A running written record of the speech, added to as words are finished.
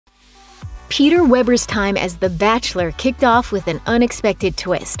Peter Weber's time as The Bachelor kicked off with an unexpected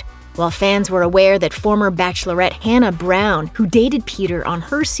twist. While fans were aware that former Bachelorette Hannah Brown, who dated Peter on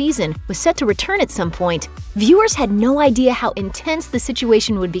her season, was set to return at some point, viewers had no idea how intense the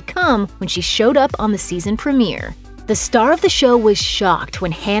situation would become when she showed up on the season premiere. The star of the show was shocked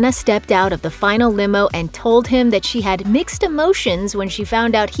when Hannah stepped out of the final limo and told him that she had mixed emotions when she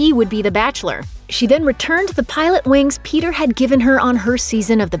found out he would be the Bachelor. She then returned the pilot wings Peter had given her on her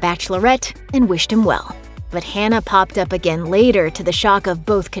season of The Bachelorette and wished him well. But Hannah popped up again later to the shock of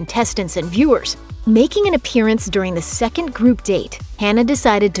both contestants and viewers. Making an appearance during the second group date, Hannah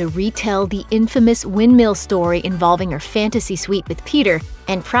decided to retell the infamous windmill story involving her fantasy suite with Peter,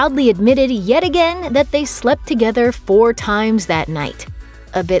 and proudly admitted yet again that they slept together 4 times that night.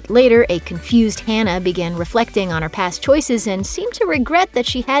 A bit later, a confused Hannah began reflecting on her past choices and seemed to regret that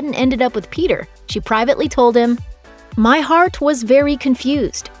she hadn't ended up with Peter. She privately told him, "My heart was very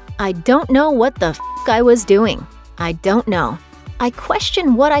confused. I don't know what the f*** I was doing. I don't know. I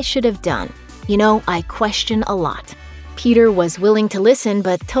question what I should have done. You know, I question a lot." Peter was willing to listen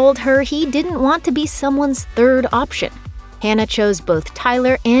but told her he didn't want to be someone's third option. Hannah chose both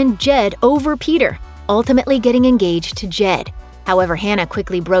Tyler and Jed over Peter, ultimately getting engaged to Jed. However, Hannah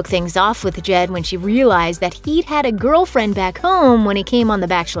quickly broke things off with Jed when she realized that he'd had a girlfriend back home when he came on The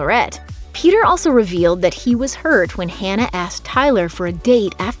Bachelorette. Peter also revealed that he was hurt when Hannah asked Tyler for a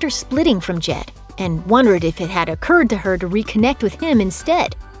date after splitting from Jed, and wondered if it had occurred to her to reconnect with him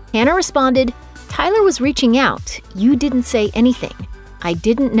instead. Hannah responded, "Tyler was reaching out. You didn't say anything. I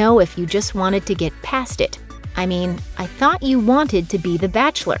didn't know if you just wanted to get past it. I mean, I thought you wanted to be the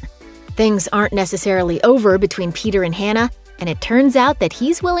Bachelor." Things aren't necessarily over between Peter and Hannah, and it turns out that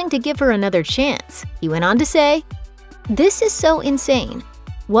he's willing to give her another chance. He went on to say, "This is so insane.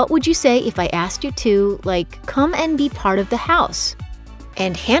 What would you say if I asked you to, like, come and be part of the house?"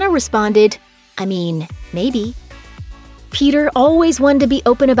 And Hannah responded, "I mean, maybe." Peter, always one to be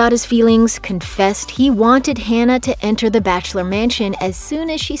open about his feelings, confessed he wanted Hannah to enter the Bachelor mansion as soon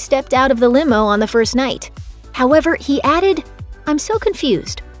as she stepped out of the limo on the first night. However, he added, "I'm so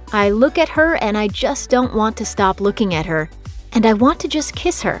confused. I look at her and I just don't want to stop looking at her. And I want to just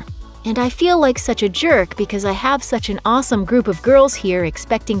kiss her. And I feel like such a jerk because I have such an awesome group of girls here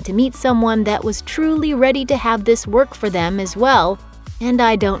expecting to meet someone that was truly ready to have this work for them as well, and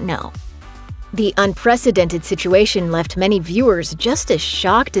I don't know." The unprecedented situation left many viewers just as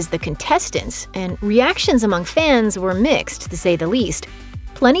shocked as the contestants, and reactions among fans were mixed, to say the least.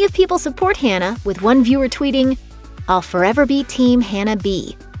 Plenty of people support Hannah, with one viewer tweeting, "I'll forever be Team Hannah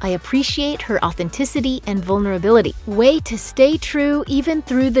B. I appreciate her authenticity and vulnerability. Way to stay true even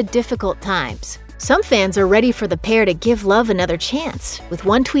through the difficult times." Some fans are ready for the pair to give love another chance, with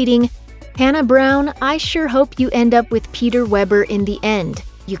one tweeting, "Hannah Brown, I sure hope you end up with Peter Weber in the end.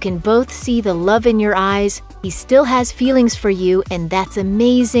 You can both see the love in your eyes. He still has feelings for you, and that's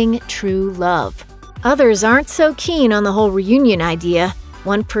amazing, true love." Others aren't so keen on the whole reunion idea.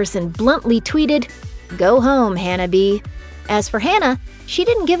 One person bluntly tweeted, "Go home, Hannah B." As for Hannah, she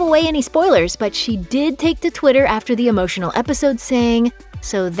didn't give away any spoilers, but she did take to Twitter after the emotional episode saying,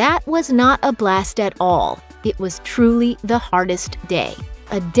 "So that was not a blast at all. It was truly the hardest day.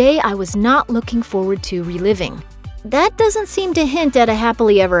 A day I was not looking forward to reliving." That doesn't seem to hint at a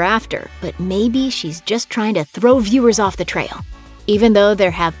happily ever after, but maybe she's just trying to throw viewers off the trail. Even though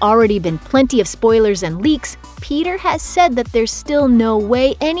there have already been plenty of spoilers and leaks, Peter has said that there's still no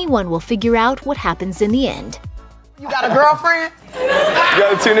way anyone will figure out what happens in the end. You got a girlfriend? You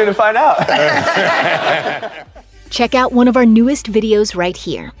gotta tune in to find out. Check out one of our newest videos right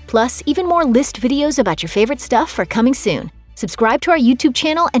here. Plus, even more list videos about your favorite stuff are coming soon. Subscribe to our YouTube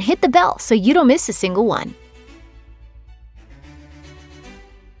channel and hit the bell so you don't miss a single one.